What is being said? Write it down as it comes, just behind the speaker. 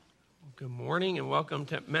Good morning and welcome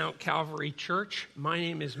to Mount Calvary Church. My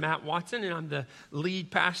name is Matt Watson and I'm the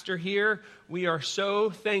lead pastor here. We are so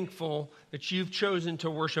thankful that you've chosen to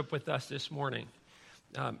worship with us this morning.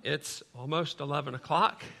 It's almost 11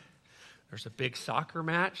 o'clock. There's a big soccer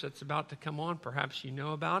match that's about to come on. Perhaps you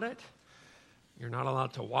know about it. You're not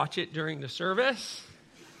allowed to watch it during the service.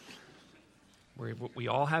 We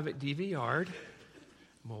all have it DVR'd.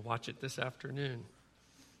 We'll watch it this afternoon.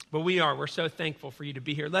 But we're so thankful for you to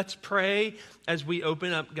be here. Let's pray as we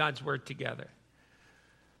open up God's Word together.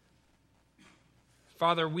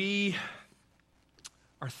 Father, we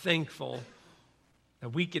are thankful that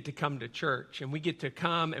we get to come to church and we get to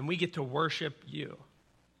come and we get to worship you.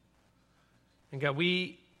 And God,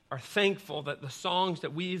 we are thankful that the songs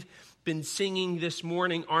that we've been singing this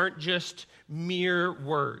morning aren't just mere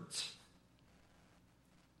words.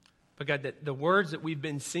 But God, that the words that we've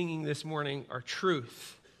been singing this morning are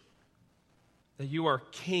truth. That you are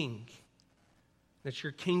king, that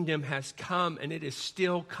your kingdom has come and it is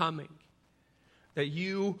still coming, that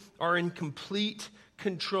you are in complete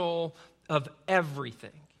control of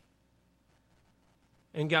everything.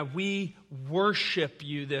 And God, we worship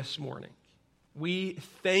you this morning. We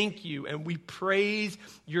thank you and we praise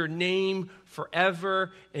your name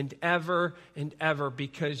forever and ever and ever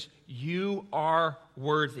because you are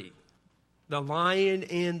worthy, the Lion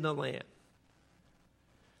and the Lamb.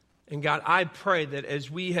 And God, I pray that as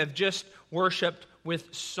we have just worshiped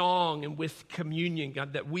with song and with communion,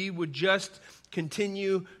 God, that we would just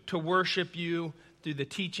continue to worship you through the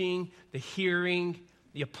teaching, the hearing,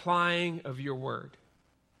 the applying of your word.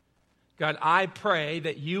 God, I pray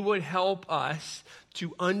that you would help us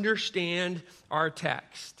to understand our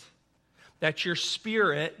text, that your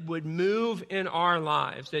Spirit would move in our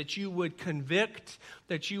lives, that you would convict,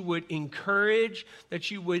 that you would encourage, that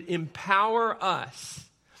you would empower us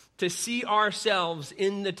to see ourselves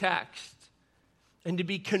in the text and to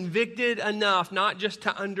be convicted enough, not just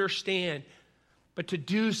to understand, but to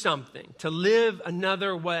do something, to live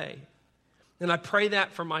another way. And I pray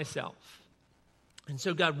that for myself. And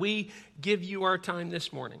so, God, we give you our time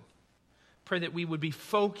this morning. Pray that we would be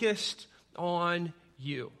focused on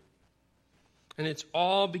you. And it's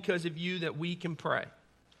all because of you that we can pray.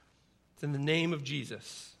 It's in the name of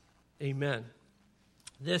Jesus. Amen.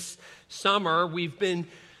 This summer, we've been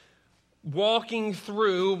walking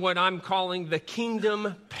through what I'm calling the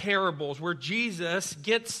kingdom parables, where Jesus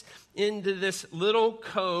gets into this little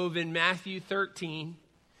cove in Matthew 13,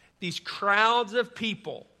 these crowds of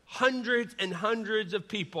people, hundreds and hundreds of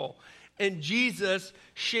people, and Jesus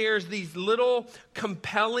shares these little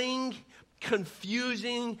compelling,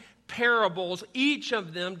 confusing parables, each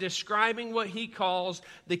of them describing what he calls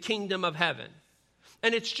the kingdom of heaven.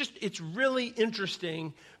 And it's really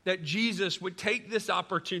interesting that Jesus would take this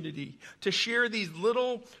opportunity to share these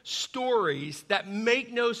little stories that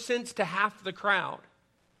make no sense to half the crowd,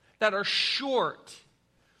 that are short.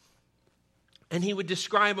 And he would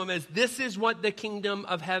describe them as, this is what the kingdom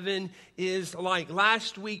of heaven is like.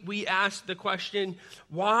 Last week we asked the question,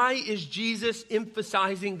 why is Jesus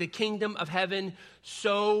emphasizing the kingdom of heaven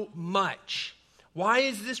so much? Why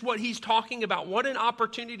is this what he's talking about? What an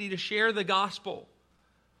opportunity to share the gospel.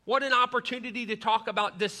 What an opportunity to talk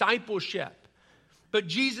about discipleship. But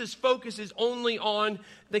Jesus focuses only on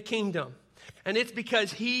the kingdom. And it's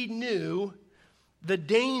because he knew the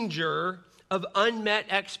danger of unmet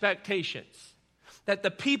expectations. That the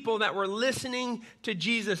people that were listening to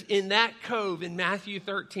Jesus in that cove in Matthew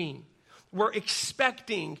 13 were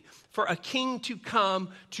expecting for a king to come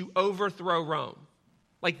to overthrow Rome.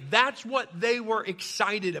 Like that's what they were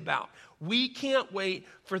excited about. We can't wait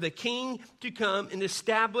for the king to come and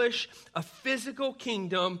establish a physical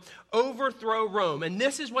kingdom, overthrow Rome. And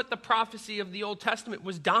this is what the prophecy of the Old Testament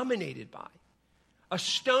was dominated by. A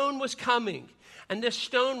stone was coming, and this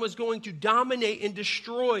stone was going to dominate and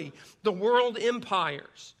destroy the world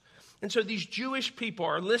empires. And so these Jewish people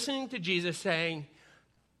are listening to Jesus saying,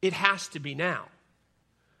 it has to be now.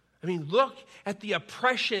 I mean, look at the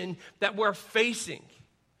oppression that we're facing.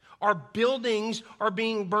 Our buildings are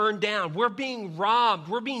being burned down. We're being robbed.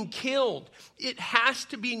 We're being killed. It has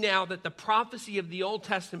to be now that the prophecy of the Old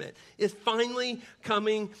Testament is finally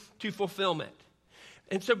coming to fulfillment.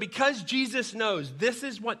 And so because Jesus knows this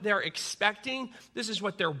is what they're expecting, this is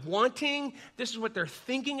what they're wanting, this is what they're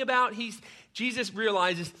thinking about, Jesus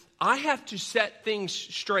realizes, I have to set things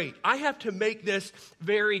straight. I have to make this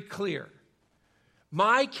very clear.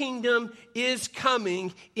 My kingdom is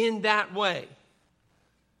coming in that way.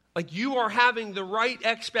 Like you are having the right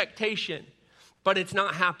expectation, but it's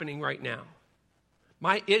not happening right now.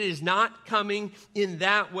 It is not coming in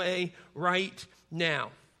that way right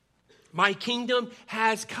now. My kingdom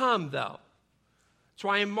has come, though. That's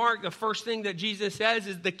why in Mark, the first thing that Jesus says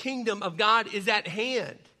is the kingdom of God is at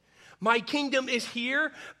hand. My kingdom is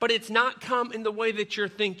here, but it's not come in the way that you're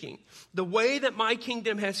thinking. The way that my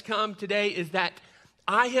kingdom has come today is that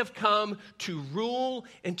I have come to rule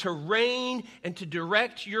and to reign and to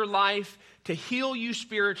direct your life, to heal you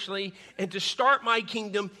spiritually, and to start my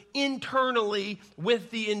kingdom internally with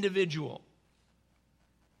the individual.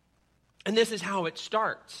 And this is how it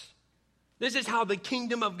starts. This is how the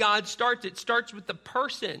kingdom of God starts. It starts with the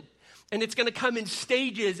person, and it's going to come in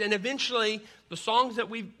stages, and eventually the songs that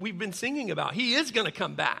we've been singing about, he is going to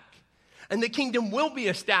come back, and the kingdom will be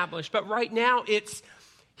established. But right now,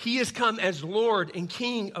 he has come as Lord and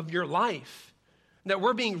King of your life, that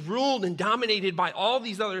we're being ruled and dominated by all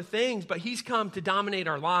these other things, but he's come to dominate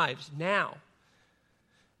our lives now.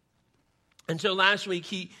 And so last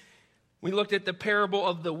week, we looked at the parable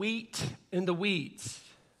of the wheat and the weeds,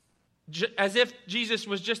 as if Jesus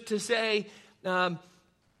was just to say,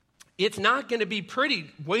 it's not going to be pretty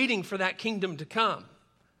waiting for that kingdom to come.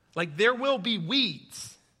 Like there will be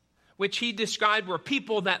weeds, which he described were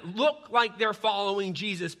people that look like they're following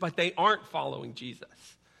Jesus, but they aren't following Jesus.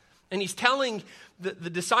 And he's telling the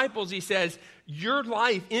disciples, he says, your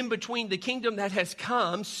life in between the kingdom that has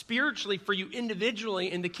come spiritually for you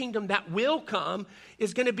individually and the kingdom that will come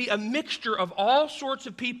is going to be a mixture of all sorts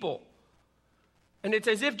of people. And it's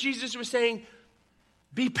as if Jesus was saying,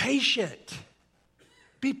 be patient.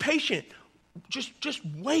 Be patient. Just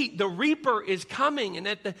wait. The reaper is coming. And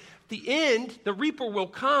at the end, the reaper will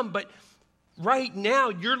come. But right now,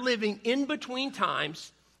 you're living in between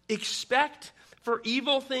times. Expect for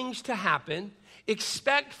evil things to happen.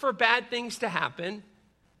 Expect for bad things to happen.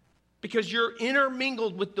 Because you're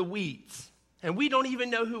intermingled with the weeds. And we don't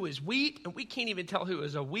even know who is wheat. And we can't even tell who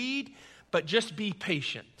is a weed. But just be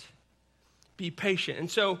patient. Be patient.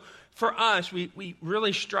 And so for us, we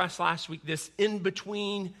really stressed last week this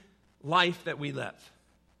in-between life that we live.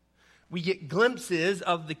 We get glimpses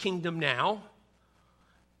of the kingdom now.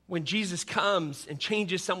 When Jesus comes and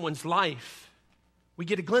changes someone's life, we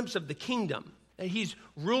get a glimpse of the kingdom. And he's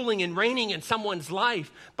ruling and reigning in someone's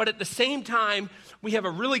life. But at the same time, we have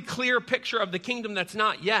a really clear picture of the kingdom that's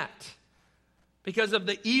not yet. Because of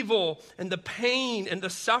the evil and the pain and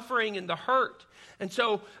the suffering and the hurt. And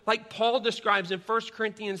so, like Paul describes in 1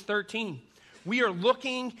 Corinthians 13, we are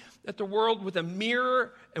looking at the world with a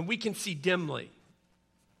mirror and we can see dimly.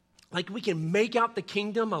 Like we can make out the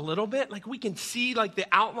kingdom a little bit, like we can see like the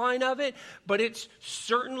outline of it, but it's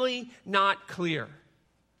certainly not clear.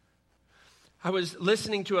 I was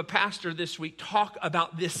listening to a pastor this week talk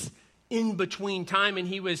about this in-between time, and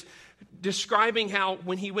he was describing how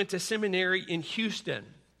when he went to seminary in Houston,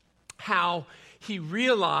 how he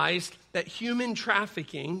realized that human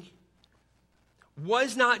trafficking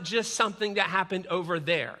was not just something that happened over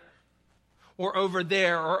there or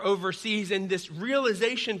overseas. And this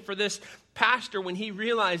realization for this pastor when he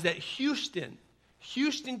realized that Houston,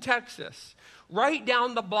 Texas, right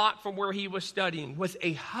down the block from where he was studying, was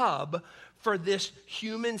a hub for this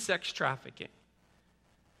human sex trafficking.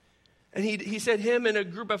 And he said him and a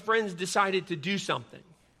group of friends decided to do something.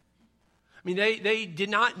 I mean, they did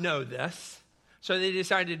not know this. So they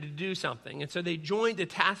decided to do something. And so they joined a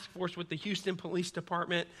task force with the Houston Police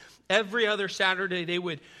Department. Every other Saturday, they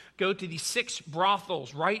would go to these 6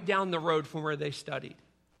 brothels right down the road from where they studied.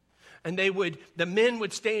 And the men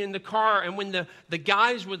would stay in the car, and when the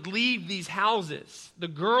guys would leave these houses, the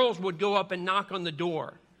girls would go up and knock on the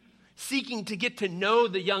door, seeking to get to know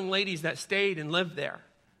the young ladies that stayed and lived there,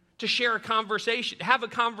 to share a conversation, have a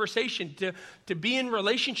conversation, to be in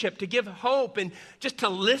relationship, to give hope, and just to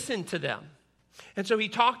listen to them. And so he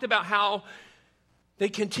talked about how they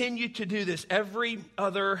continued to do this every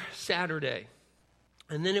other Saturday.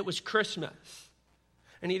 And then it was Christmas.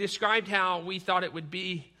 And he described how we thought it would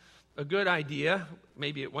be a good idea,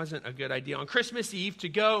 maybe it wasn't a good idea, on Christmas Eve to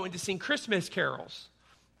go and to sing Christmas carols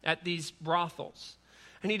at these brothels.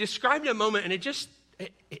 And he described a moment, and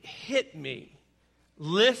it hit me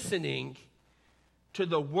listening to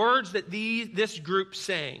the words that this group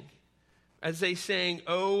sang as they sang,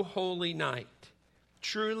 "O Holy Night.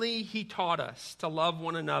 Truly he taught us to love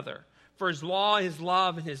one another. For his law is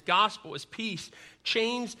love, and his gospel is peace.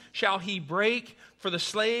 Chains shall he break, for the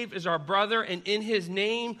slave is our brother, and in his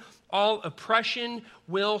name all oppression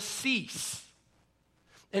will cease."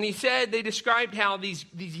 And he said, they described how these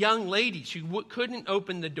young ladies who couldn't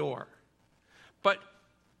open the door, but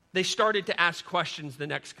they started to ask questions the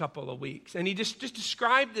next couple of weeks. And he just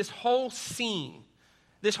described this whole scene,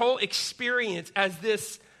 this whole experience as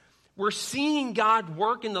this, we're seeing God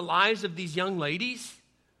work in the lives of these young ladies,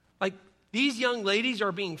 like These young ladies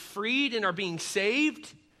are being freed and are being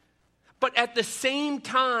saved. But at the same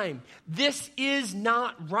time, this is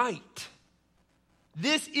not right.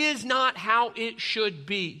 This is not how it should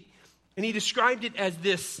be. And he described it as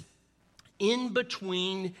this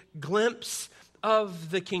in-between glimpse of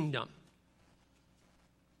the kingdom.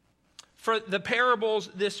 For the parables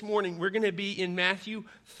this morning, we're going to be in Matthew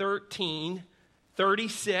 13,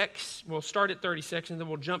 36. We'll start at 36 and then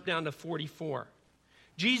we'll jump down to 44.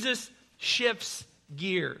 Jesus shifts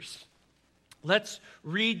gears. Let's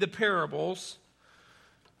read the parables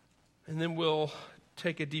and then we'll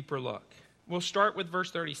take a deeper look. We'll start with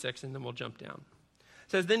verse 36 and then we'll jump down.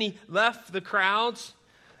 It says, then he left the crowds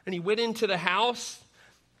and he went into the house,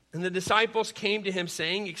 and the disciples came to him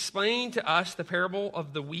saying, explain to us the parable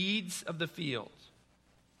of the weeds of the field.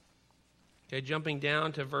 Okay, jumping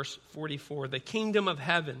down to verse 44. The kingdom of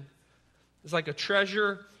heaven is like a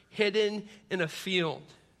treasure hidden in a field,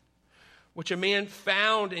 which a man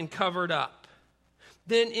found and covered up.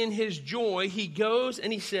 Then in his joy, he goes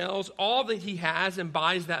and he sells all that he has and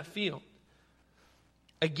buys that field.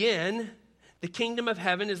 Again, the kingdom of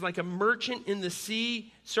heaven is like a merchant in the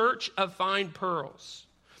sea search of fine pearls,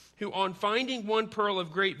 who on finding one pearl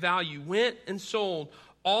of great value went and sold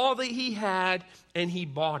all that he had and he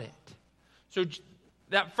bought it. So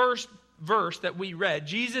that first verse that we read,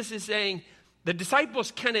 Jesus is saying the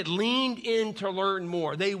disciples kind of leaned in to learn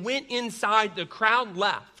more. They went inside, the crowd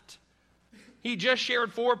left. He just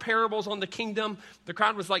shared 4 parables on the kingdom. The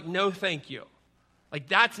crowd was like, no, thank you. Like,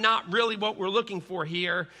 that's not really what we're looking for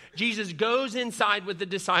here. Jesus goes inside with the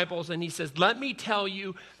disciples and he says, let me tell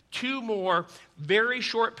you 2 more very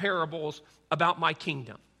short parables about my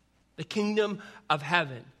kingdom, the kingdom of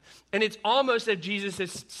heaven. And it's almost as Jesus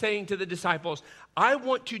is saying to the disciples, I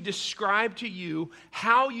want to describe to you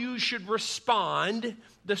how you should respond,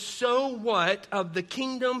 the so what of the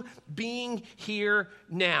kingdom being here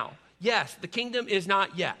now. Yes, the kingdom is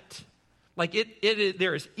not yet. Like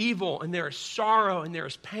there is evil and there is sorrow and there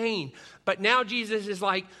is pain. But now Jesus is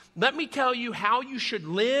like, let me tell you how you should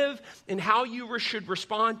live and how you should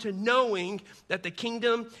respond to knowing that the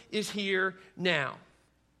kingdom is here now.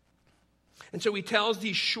 And so he tells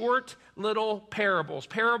these short little parables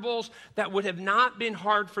that would have not been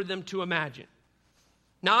hard for them to imagine.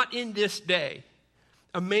 Not in this day.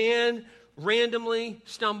 A man randomly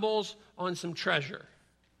stumbles on some treasure.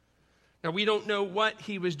 Now, we don't know what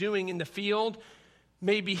he was doing in the field.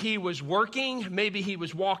 Maybe he was working. Maybe he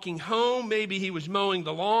was walking home. Maybe he was mowing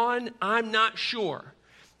the lawn. I'm not sure.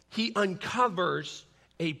 He uncovers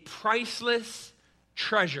a priceless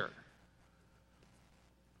treasure.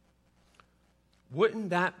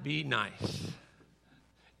 Wouldn't that be nice?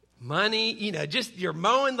 Money, just you're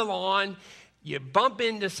mowing the lawn, you bump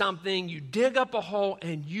into something, you dig up a hole,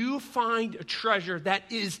 and you find a treasure that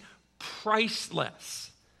is priceless.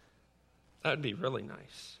 That would be really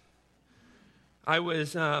nice. I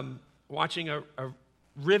was watching a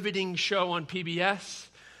riveting show on PBS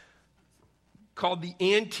called The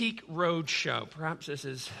Antique Roadshow. Perhaps this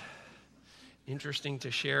is interesting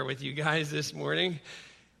to share with you guys this morning.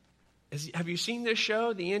 Have you seen this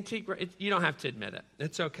show, The Antique? You don't have to admit it.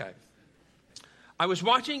 It's okay. I was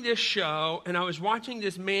watching this show, and I was watching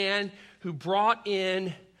this man who brought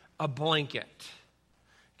in a blanket.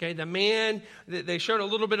 Okay, the man, they showed a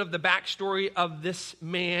little bit of the backstory of this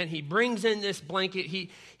man. He brings in this blanket. He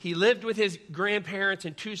lived with his grandparents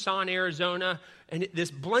in Tucson, Arizona. And this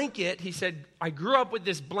blanket, he said, I grew up with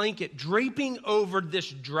this blanket draping over this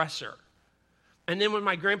dresser. And then when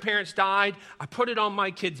my grandparents died, I put it on my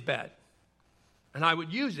kid's bed. And I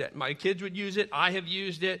would use it. My kids would use it. I have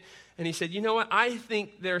used it. And he said, you know what? I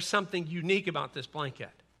think there's something unique about this blanket.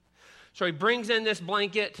 So he brings in this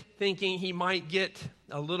blanket thinking he might get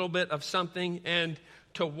a little bit of something, and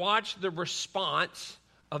to watch the response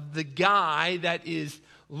of the guy that is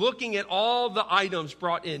looking at all the items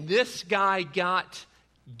brought in. This guy got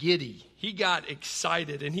giddy. He got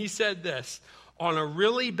excited, and he said this, on a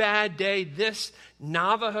really bad day, this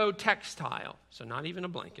Navajo textile, so not even a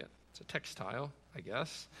blanket, it's a textile, I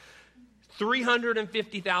guess,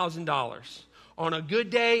 $350,000. On a good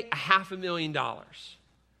day, $500,000.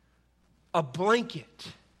 A blanket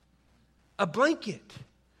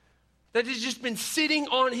that has just been sitting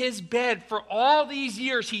on his bed for all these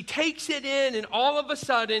years. He takes it in, and all of a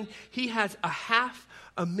sudden, he has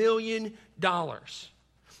 $500,000.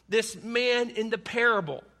 This man in the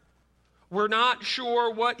parable, we're not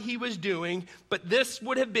sure what he was doing, but this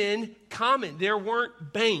would have been common. There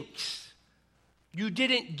weren't banks. You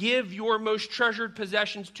didn't give your most treasured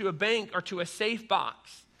possessions to a bank or to a safe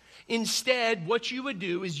box. Instead, what you would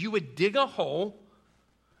do is you would dig a hole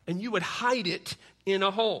and you would hide it in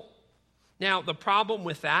a hole. Now, the problem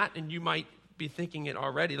with that, and you might be thinking it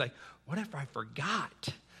already, like, what if I forgot?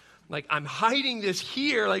 Like, I'm hiding this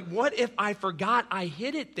here. Like, what if I forgot I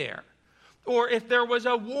hid it there? Or if there was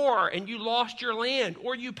a war and you lost your land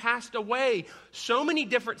or you passed away. So many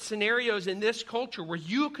different scenarios in this culture where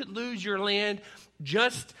you could lose your land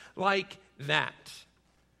just like that.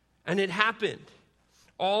 And it happened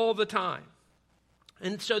all the time.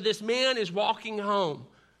 And so this man is walking home.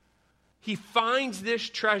 He finds this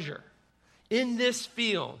treasure in this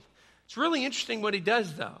field. It's really interesting what he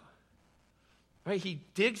does, though. Right? He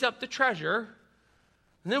digs up the treasure,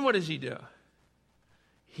 and then what does he do?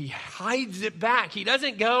 He hides it back. He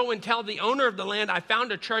doesn't go and tell the owner of the land, I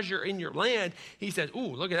found a treasure in your land. He says,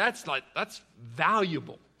 ooh, look at that. That's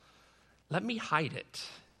valuable. Let me hide it.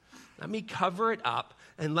 Let me cover it up,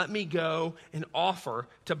 and let me go and offer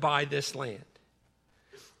to buy this land.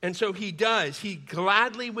 And so he does. He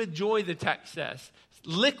gladly, with joy, the text says,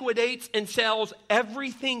 liquidates and sells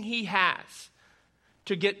everything he has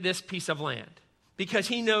to get this piece of land. Because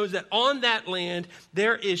he knows that on that land,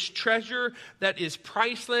 there is treasure that is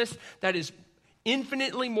priceless, that is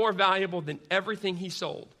infinitely more valuable than everything he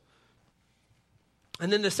sold.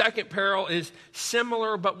 And then the second parable is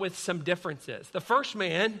similar, but with some differences. The first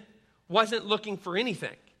man wasn't looking for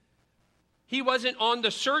anything. He wasn't on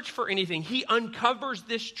the search for anything. He uncovers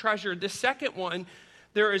this treasure. The second one,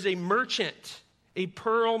 there is a merchant, a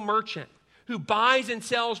pearl merchant, who buys and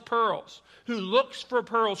sells pearls, who looks for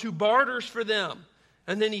pearls, who barters for them,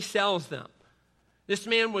 and then he sells them. This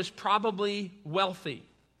man was probably wealthy.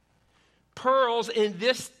 Pearls in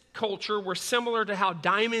this culture were similar to how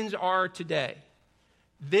diamonds are today.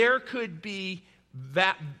 There could be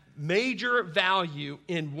major value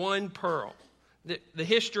in one pearl. The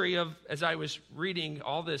history of, as I was reading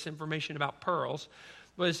all this information about pearls,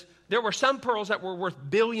 was there were some pearls that were worth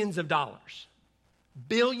billions of dollars.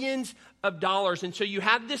 Billions of dollars. And so you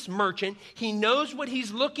have this merchant, he knows what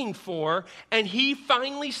he's looking for, and he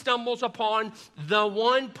finally stumbles upon the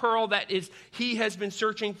one pearl that he has been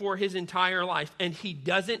searching for his entire life, and he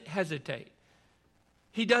doesn't hesitate.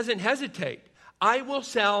 He doesn't hesitate. I will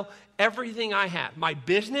sell everything I have. My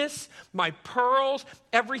business, my pearls,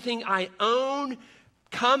 everything I own.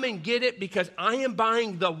 Come and get it because I am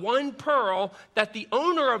buying the one pearl that the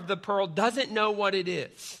owner of the pearl doesn't know what it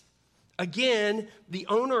is. Again, the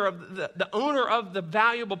owner of the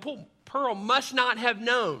valuable pearl must not have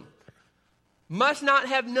known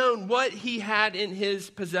what he had in his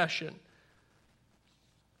possession.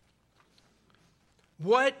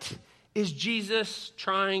 What is Jesus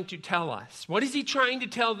trying to tell us? What is he trying to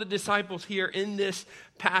tell the disciples here in this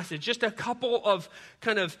passage? Just a couple of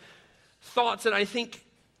kind of thoughts that I think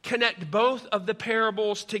connect both of the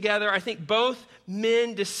parables together. I think both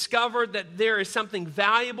men discovered that there is something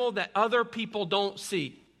valuable that other people don't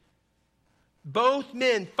see. Both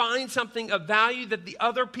men find something of value that the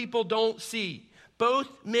other people don't see. Both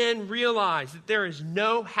men realize that there is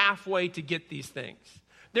no halfway to get these things.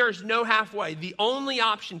 There is no halfway. The only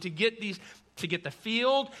option to get the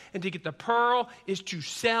field and to get the pearl is to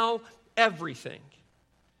sell everything.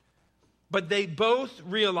 But they both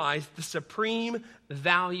realize the supreme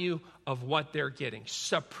value of what they're getting.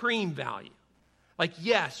 Supreme value. Like,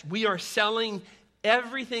 yes, we are selling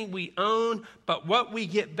everything we own, but what we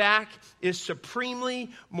get back is supremely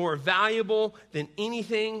more valuable than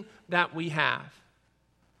anything that we have.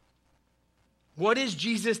 What is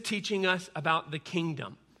Jesus teaching us about the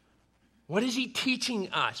kingdom? What is he teaching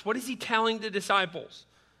us? What is he telling the disciples?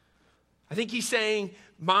 I think he's saying,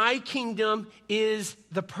 my kingdom is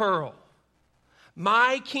the pearl.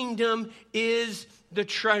 My kingdom is the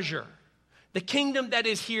treasure. The kingdom that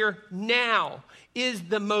is here now is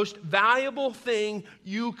the most valuable thing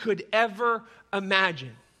you could ever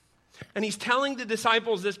imagine. And he's telling the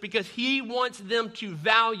disciples this because he wants them to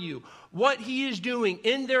value what he is doing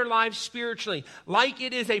in their lives spiritually like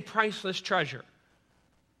it is a priceless treasure.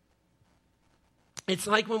 It's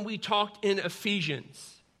like when we talked in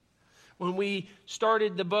Ephesians. When we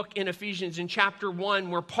started the book in Ephesians in chapter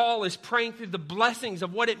 1, where Paul is praying through the blessings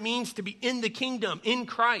of what it means to be in the kingdom, in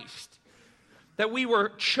Christ. That we were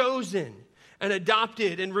chosen and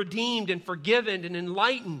adopted and redeemed and forgiven and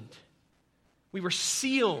enlightened. We were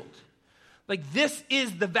sealed. Like, this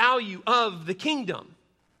is the value of the kingdom.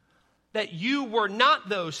 That you were not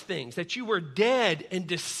those things, that you were dead and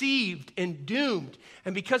deceived and doomed.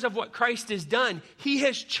 And because of what Christ has done, he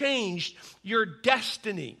has changed your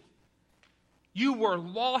destiny. You were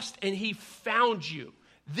lost and he found you.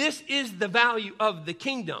 This is the value of the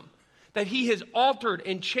kingdom, that he has altered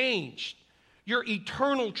and changed your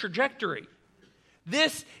eternal trajectory.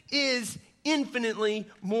 This is infinitely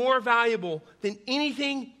more valuable than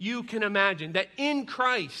anything you can imagine. That in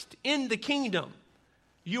Christ, in the kingdom,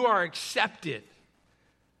 you are accepted.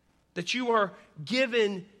 That you are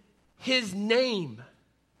given his name.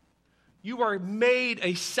 You are made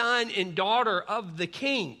a son and daughter of the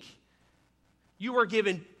King. You are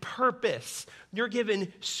given purpose. You're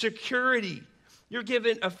given security. You're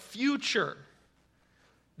given a future.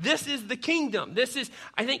 This is the kingdom.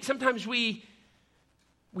 I think sometimes we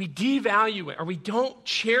devalue it or we don't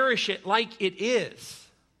cherish it like it is.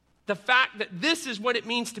 The fact that this is what it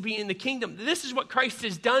means to be in the kingdom. This is what Christ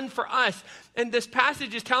has done for us. And this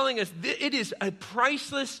passage is telling us that it is a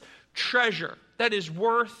priceless treasure that is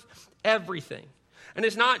worth everything. And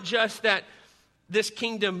it's not just that this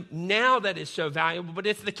kingdom now that is so valuable, but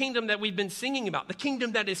it's the kingdom that we've been singing about. The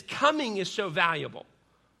kingdom that is coming is so valuable.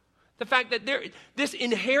 The fact that this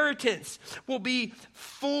inheritance will be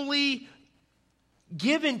fully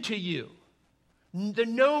given to you. The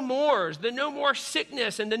no mores, the no more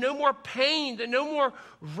sickness, and the no more pain, the no more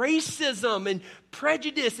racism and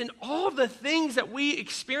prejudice and all the things that we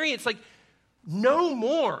experience, like no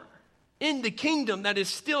more in the kingdom that is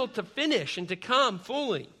still to finish and to come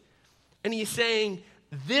fully. And he's saying,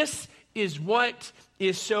 this is what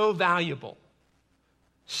is so valuable.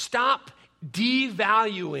 Stop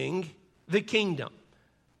devaluing the kingdom.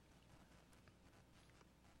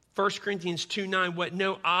 1 Corinthians 2:9, what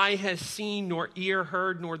no eye has seen, nor ear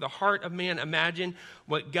heard, nor the heart of man imagined,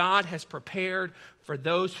 what God has prepared for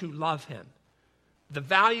those who love him. The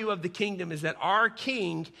value of the kingdom is that our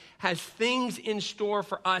King has things in store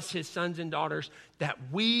for us, his sons and daughters, that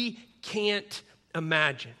we can't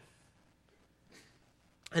imagine.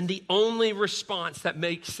 And the only response that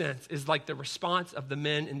makes sense is like the response of the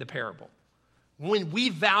men in the parable. When we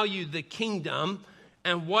value the kingdom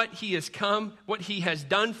and what he has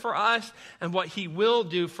done for us and what he will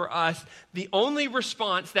do for us, the only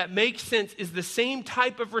response that makes sense is the same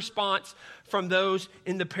type of response from those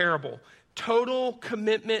in the parable. Total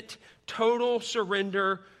commitment, total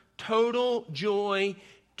surrender, total joy,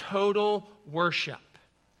 total worship.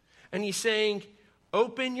 And he's saying,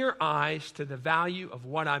 open your eyes to the value of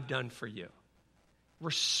what I've done for you.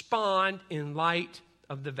 Respond in light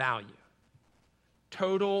of the value.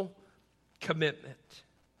 Total commitment.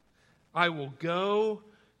 I will go,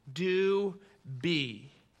 do, be,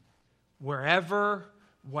 wherever,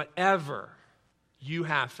 whatever you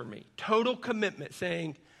have for me. Total commitment,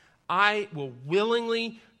 saying, I will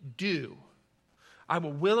willingly do. I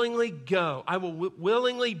will willingly go. I will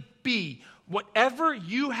willingly be whatever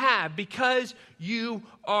you have because you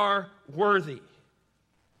are worthy.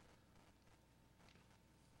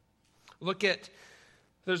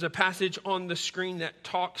 There's a passage on the screen that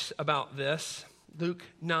talks about this. Luke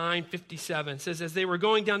 9:57 says, as they were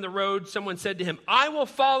going down the road, someone said to him, I will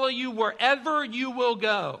follow you wherever you will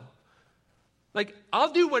go. Like,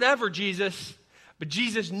 I'll do whatever, Jesus. But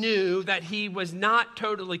Jesus knew that he was not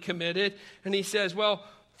totally committed. And he says, well,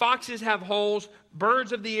 foxes have holes,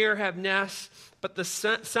 birds of the air have nests, but the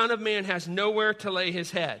Son of Man has nowhere to lay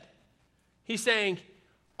his head. He's saying,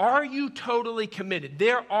 are you totally committed?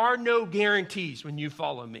 There are no guarantees when you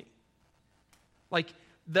follow me. Like,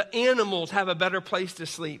 the animals have a better place to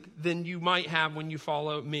sleep than you might have when you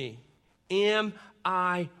follow me. Am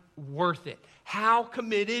I worth it? How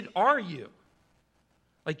committed are you?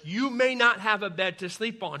 Like, you may not have a bed to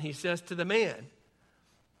sleep on, he says to the man.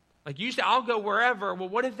 Like, you say, I'll go wherever. Well,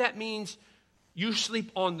 what if that means you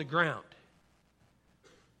sleep on the ground?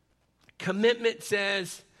 Commitment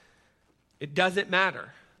says it doesn't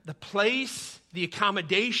matter. The place, the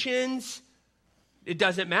accommodations, it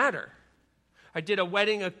doesn't matter. I did a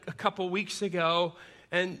wedding a couple weeks ago,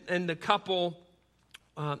 and the couple,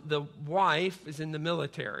 the wife is in the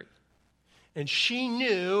military. And she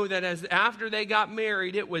knew that after they got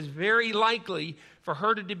married, it was very likely for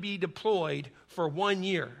her to be deployed for 1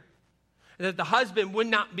 year. And that the husband would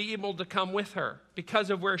not be able to come with her because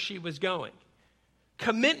of where she was going.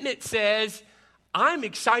 Commitment says, I'm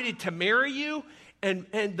excited to marry you, and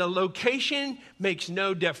the location makes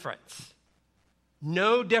no difference.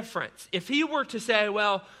 No difference. If he were to say,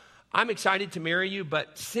 well, I'm excited to marry you,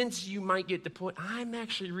 but since you might get deployed, I'm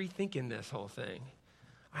actually rethinking this whole thing.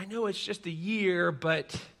 I know it's just a year,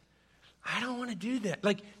 but I don't want to do that.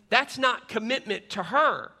 Like, that's not commitment to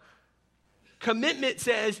her. Commitment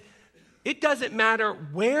says, it doesn't matter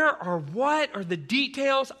where or what or the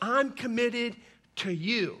details, I'm committed to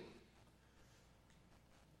you.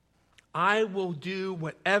 I will do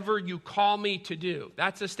whatever you call me to do.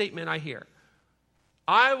 That's a statement I hear.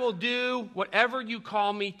 I will do whatever you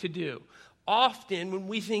call me to do. Often when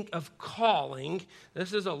we think of calling,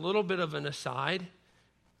 this is a little bit of an aside,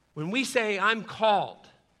 When we say, I'm called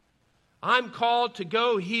to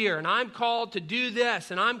go here, and I'm called to do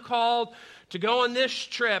this, and I'm called to go on this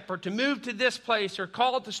trip, or to move to this place, or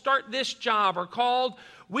called to start this job, or called,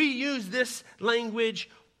 we use this language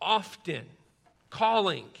often.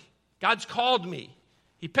 Calling. God's called me.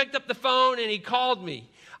 He picked up the phone and he called me.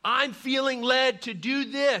 I'm feeling led to do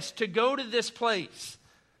this, to go to this place.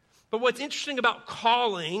 But what's interesting about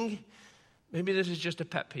calling, maybe this is just a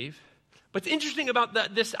pet peeve, what's interesting about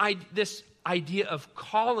this idea of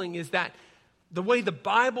calling is that the way the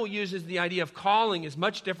Bible uses the idea of calling is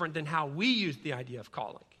much different than how we use the idea of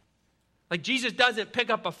calling. Like Jesus doesn't pick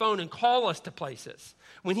up a phone and call us to places.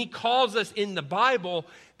 When he calls us in the Bible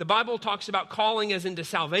talks about calling as into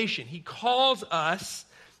salvation. He calls us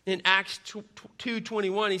in Acts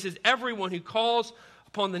 2:21. He says, everyone who calls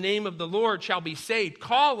upon the name of the Lord shall be saved.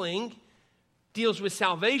 Calling deals with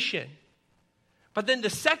salvation. But then the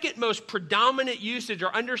second most predominant usage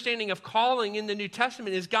or understanding of calling in the New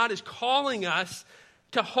Testament is God is calling us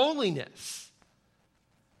to holiness.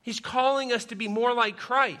 He's calling us to be more like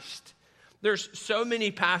Christ. There's so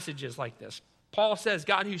many passages like this. Paul says,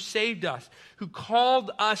 God who saved us, who called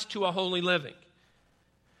us to a holy living.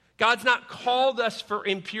 God's not called us for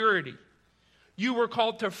impurity. You were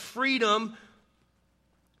called to freedom.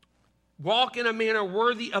 Walk in a manner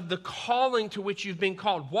worthy of the calling to which you've been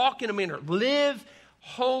called. Walk in a manner. Live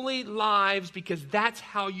holy lives because that's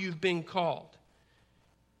how you've been called.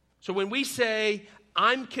 So when we say,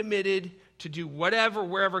 I'm committed to do whatever,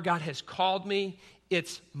 wherever God has called me,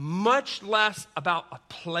 it's much less about a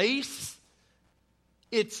place.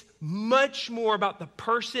 It's much more about the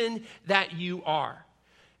person that you are.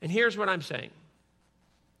 And here's what I'm saying.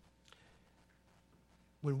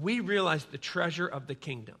 When we realize the treasure of the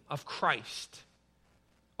kingdom, of Christ,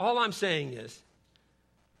 all I'm saying is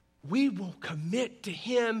we will commit to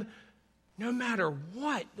him no matter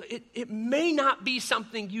what. It may not be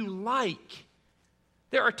something you like.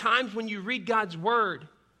 There are times when you read God's word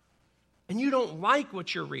and you don't like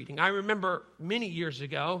what you're reading. I remember many years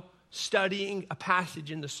ago studying a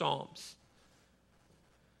passage in the Psalms.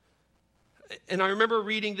 And I remember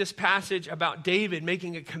reading this passage about David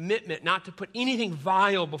making a commitment not to put anything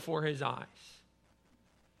vile before his eyes.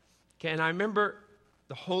 Okay, and I remember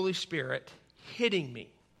the Holy Spirit hitting me,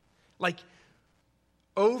 like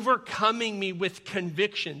overcoming me with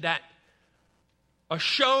conviction that a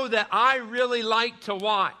show that I really like to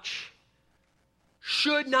watch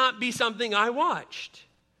should not be something I watched.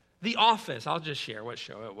 The Office. I'll just share what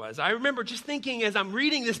show it was. I remember just thinking as I'm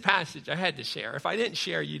reading this passage, I had to share. If I didn't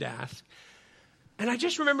share, you'd ask. And I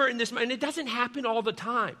just remember in this, and it doesn't happen all the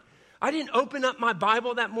time. I didn't open up my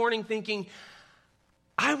Bible that morning thinking,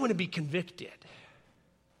 I want to be convicted.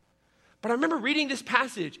 But I remember reading this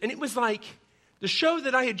passage, and it was like the show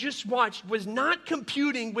that I had just watched was not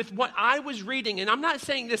computing with what I was reading. And I'm not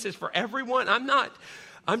saying this is for everyone.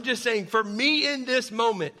 I'm just saying for me in this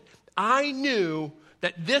moment, I knew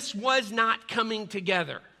that this was not coming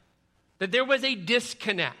together, that there was a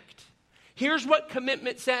disconnect. Here's what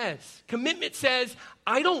commitment says. Commitment says,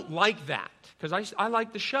 I don't like that, because I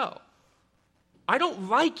like the show. I don't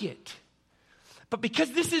like it. But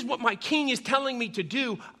because this is what my king is telling me to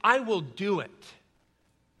do, I will do it.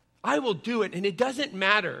 I will do it, and it doesn't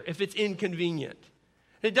matter if it's inconvenient.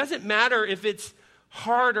 It doesn't matter if it's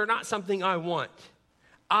hard or not something I want.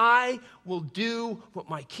 I will do what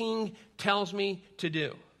my king tells me to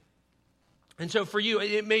do. And so for you,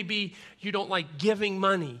 it may be you don't like giving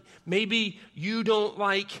money. Maybe you don't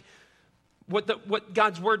like what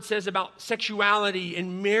God's word says about sexuality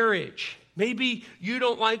and marriage. Maybe you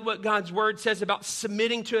don't like what God's word says about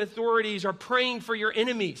submitting to authorities or praying for your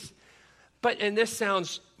enemies. And this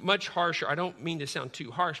sounds much harsher. I don't mean to sound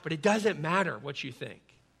too harsh, but it doesn't matter what you think.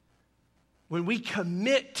 When we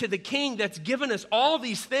commit to the king that's given us all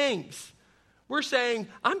these things, we're saying,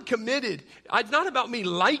 I'm committed. It's not about me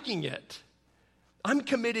liking it. I'm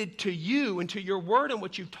committed to you and to your word and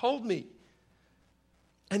what you've told me.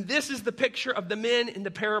 And this is the picture of the men in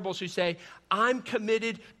the parables who say, I'm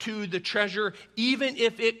committed to the treasure even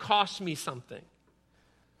if it costs me something.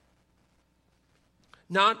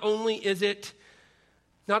 Not only is it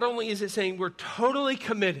saying we're totally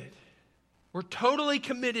committed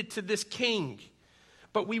to this king,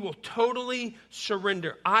 but we will totally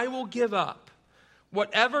surrender. I will give up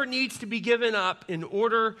whatever needs to be given up in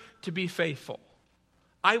order to be faithful.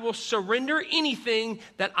 I will surrender anything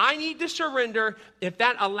that I need to surrender if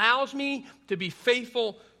that allows me to be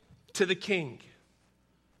faithful to the king.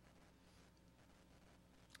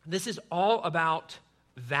 This is all about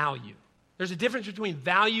value. There's a difference between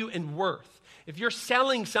value and worth. If you're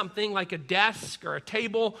selling something like a desk or a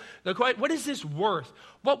table, what is this worth?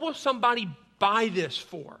 What will somebody buy this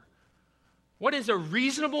for? What is a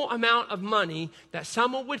reasonable amount of money that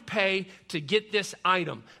someone would pay to get this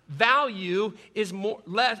item? Value is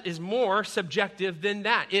more subjective than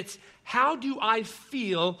that. It's how do I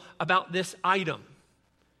feel about this item?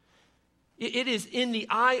 It is in the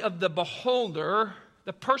eye of the beholder,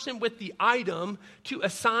 the person with the item, to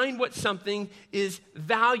assign what something is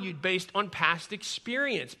valued based on past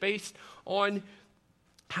experience, based on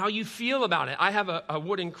how you feel about it. I have a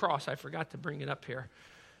wooden cross. I forgot to bring it up here.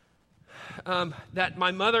 That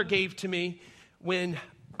my mother gave to me when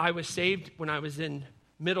I was saved, when I was in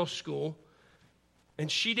middle school. And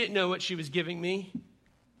she didn't know what she was giving me.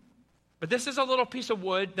 But this is a little piece of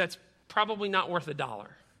wood that's probably not worth $1.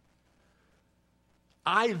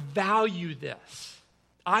 I value this.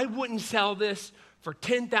 I wouldn't sell this for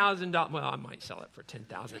 $10,000. Well, I might sell it for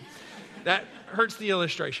 $10,000. That hurts the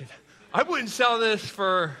illustration. I wouldn't sell this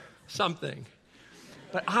for something.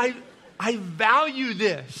 But I value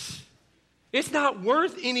this. It's not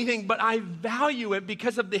worth anything, but I value it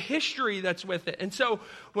because of the history that's with it. And so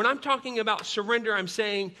when I'm talking about surrender, I'm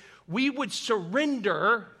saying we would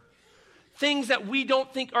surrender things that we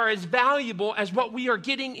don't think are as valuable as what we are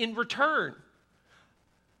getting in return.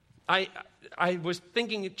 I was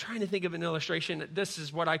trying to think of an illustration. This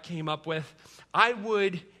is what I came up with. I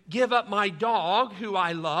would give up my dog, who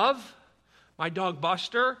I love, my dog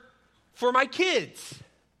Buster, for my kids.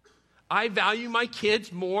 I value my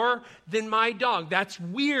kids more than my dog. That's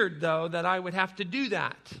weird, though, that I would have to do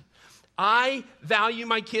that. I value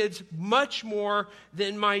my kids much more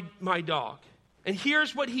than my dog. And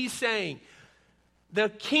here's what he's saying. The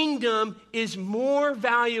kingdom is more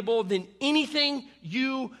valuable than anything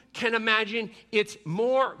you can imagine. It's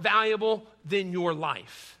more valuable than your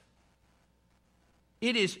life.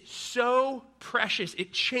 It is so precious.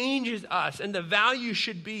 It changes us. And the value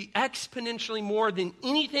should be exponentially more than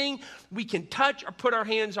anything we can touch or put our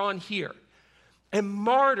hands on here. And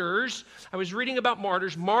martyrs, I was reading about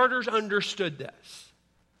martyrs. Martyrs understood this.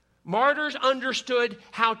 Martyrs understood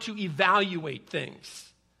how to evaluate things.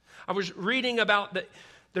 I was reading about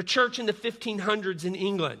the church in the 1500s in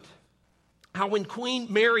England. How when Queen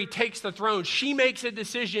Mary takes the throne, she makes a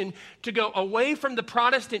decision to go away from the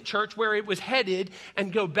Protestant church where it was headed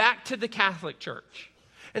and go back to the Catholic church.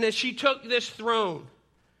 And as she took this throne,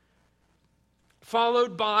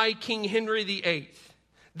 followed by King Henry VIII,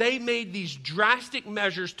 they made these drastic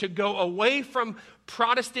measures to go away from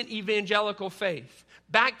Protestant evangelical faith,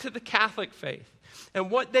 back to the Catholic faith.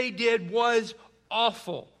 And what they did was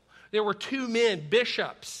awful. There were two men,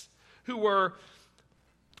 bishops, who were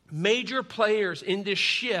major players in this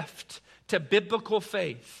shift to biblical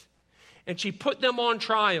faith. And she put them on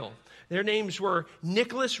trial. Their names were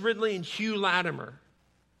Nicholas Ridley and Hugh Latimer.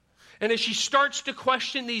 And as she starts to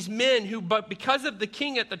question these men who, but because of the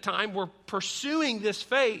king at the time, were pursuing this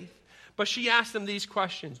faith, but she asked them these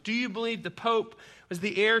questions. Do you believe the Pope was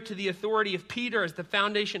the heir to the authority of Peter as the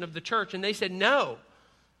foundation of the church? And they said, no.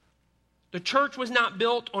 The church was not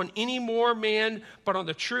built on any more man, but on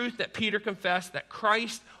the truth that Peter confessed, that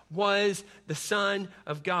Christ was the Son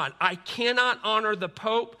of God. I cannot honor the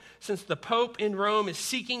Pope, since the Pope in Rome is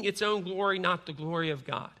seeking its own glory, not the glory of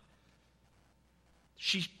God.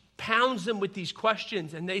 She pounds them with these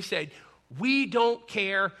questions, and they said, we don't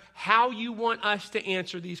care how you want us to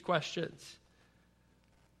answer these questions.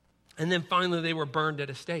 And then finally they were burned at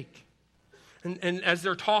a stake. And as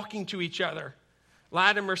they're talking to each other,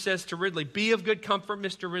 Latimer says to Ridley, be of good comfort,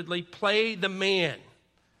 Mr. Ridley, play the man.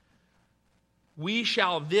 We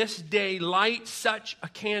shall this day light such a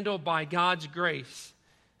candle by God's grace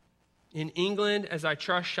in England as I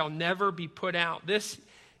trust shall never be put out. This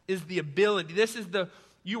is the ability.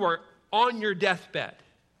 You are on your deathbed.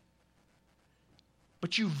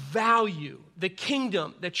 But you value the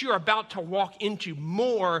kingdom that you are about to walk into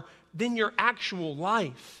more than your actual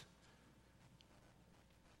life.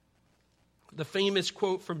 The famous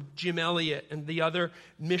quote from Jim Elliot and the other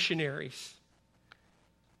missionaries.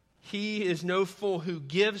 He is no fool who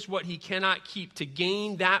gives what he cannot keep to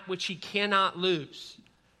gain that which he cannot lose.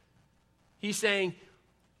 He's saying,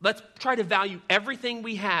 let's try to value everything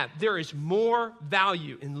we have. There is more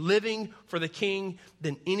value in living for the King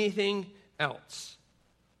than anything else.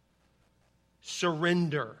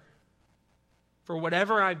 Surrender. For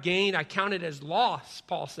whatever I've gained, I count it as loss,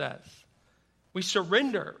 Paul says. We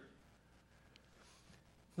surrender.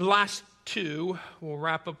 The last two, we'll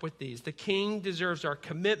wrap up with these. The King deserves our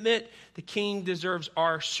commitment. The King deserves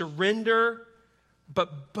our surrender.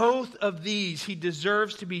 But both of these, he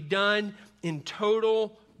deserves to be done in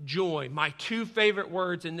total joy. My two favorite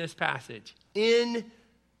words in this passage. In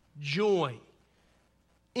joy.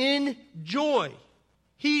 In joy.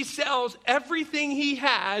 He sells everything he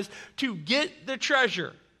has to get the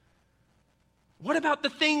treasure. What about the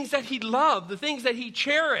things that he loved, the things that he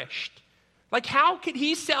cherished? Like, how could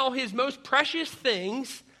he sell his most precious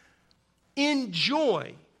things in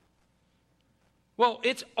joy? Well,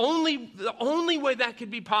 the only way that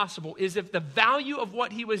could be possible is if the value of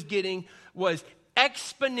what he was getting was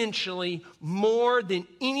exponentially more than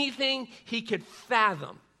anything he could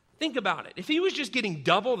fathom. Think about it. If he was just getting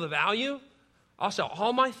double the value, I'll sell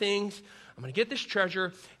all my things, I'm going to get this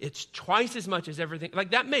treasure, it's twice as much as everything.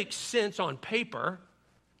 Like, that makes sense on paper.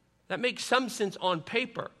 That makes some sense on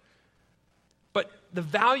paper. But the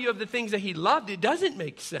value of the things that he loved, it doesn't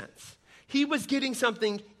make sense. He was getting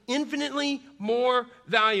something infinitely more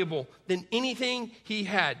valuable than anything he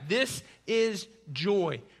had. This is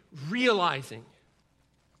joy, realizing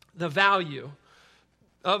the value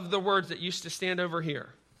of the words that used to stand over here,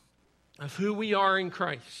 of who we are in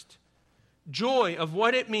Christ. Joy of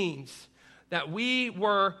what it means that we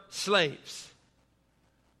were slaves,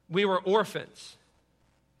 we were orphans,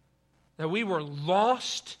 that we were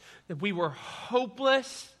lost, that we were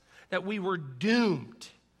hopeless, that we were doomed,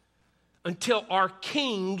 until our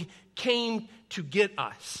King came to get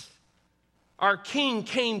us. Our King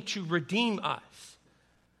came to redeem us.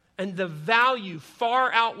 And the value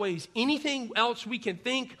far outweighs anything else we can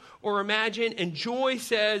think or imagine. And joy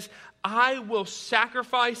says, I will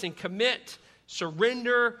sacrifice and commit,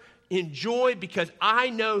 surrender in joy because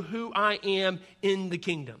I know who I am in the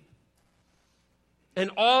kingdom.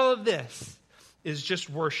 And all of this is just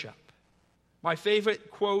worship. My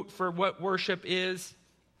favorite quote for what worship is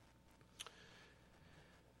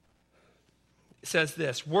says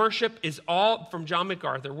this: worship is all, from John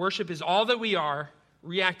MacArthur, worship is all that we are,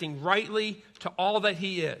 reacting rightly to all that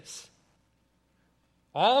he is.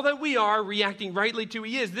 All that we are, reacting rightly to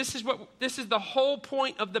he is. This is the whole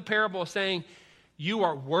point of the parable, saying, you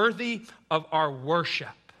are worthy of our worship.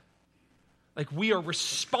 Like, we are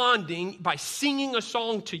responding by singing a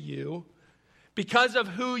song to you because of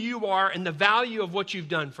who you are and the value of what you've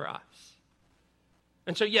done for us.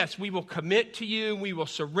 And so, yes, we will commit to you, we will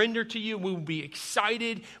surrender to you, we will be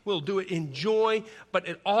excited, we'll do it in joy, but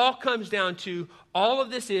it all comes down to, all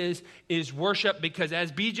of this is worship, because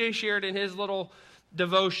as BJ shared in his little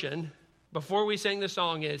devotion before we sang the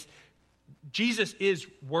song, is Jesus is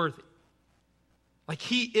worthy. Like,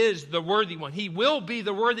 he is the worthy one. He will be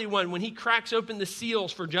the worthy one when he cracks open the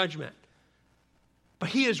seals for judgment. But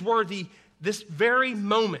he is worthy this very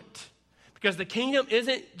moment. Because the kingdom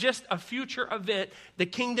isn't just a future event. The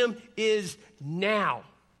kingdom is now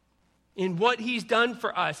in what he's done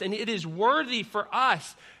for us. And it is worthy for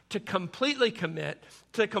us to completely commit,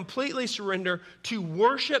 to completely surrender, to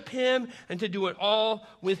worship him, and to do it all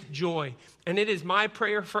with joy. And it is my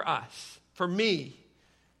prayer for us, for me,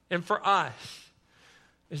 and for us,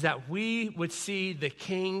 is that we would see the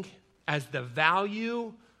King as the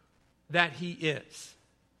value that he is.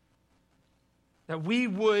 That we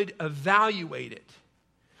would evaluate it.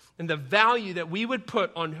 And the value that we would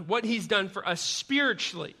put on what he's done for us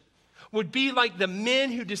spiritually would be like the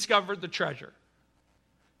men who discovered the treasure.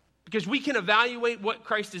 Because we can evaluate what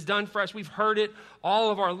Christ has done for us. We've heard it all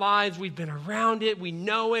of our lives. We've been around it. We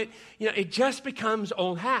know it. It just becomes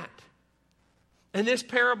old hat. And this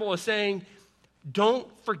parable is saying, don't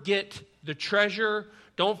forget the treasure.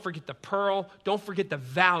 Don't forget the pearl. Don't forget the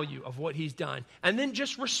value of what he's done. And then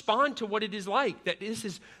just respond to what it is like. That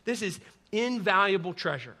this is invaluable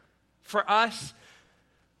treasure. For us,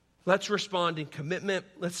 let's respond in commitment.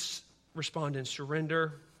 Let's respond in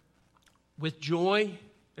surrender. With joy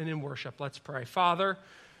and in worship. Let's pray. Father,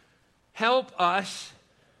 help us,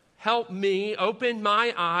 help me, open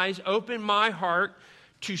my eyes, open my heart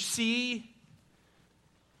to see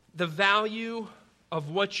the value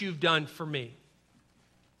of what you've done for me.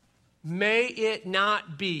 May it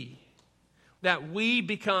not be that we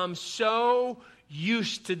become so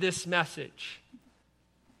used to this message,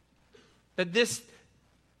 that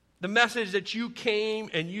the message that you came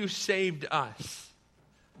and you saved us,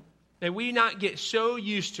 that we not get so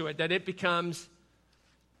used to it that it becomes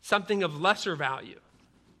something of lesser value.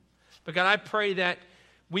 But God, I pray that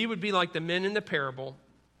we would be like the men in the parable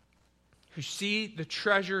who see the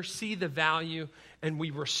treasure, see the value, and we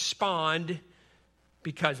respond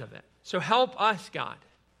because of it. So help us, God,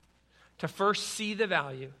 to first see the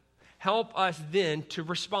value. Help us then to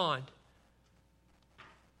respond,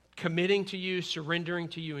 committing to you, surrendering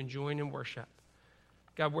to you, and joining in worship.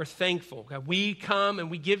 God, we're thankful. God, we come and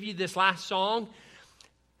we give you this last song,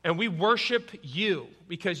 and we worship you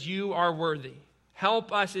because you are worthy.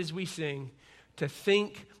 Help us as we sing to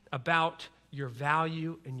think about your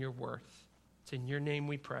value and your worth. It's in your name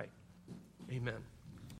we pray. Amen.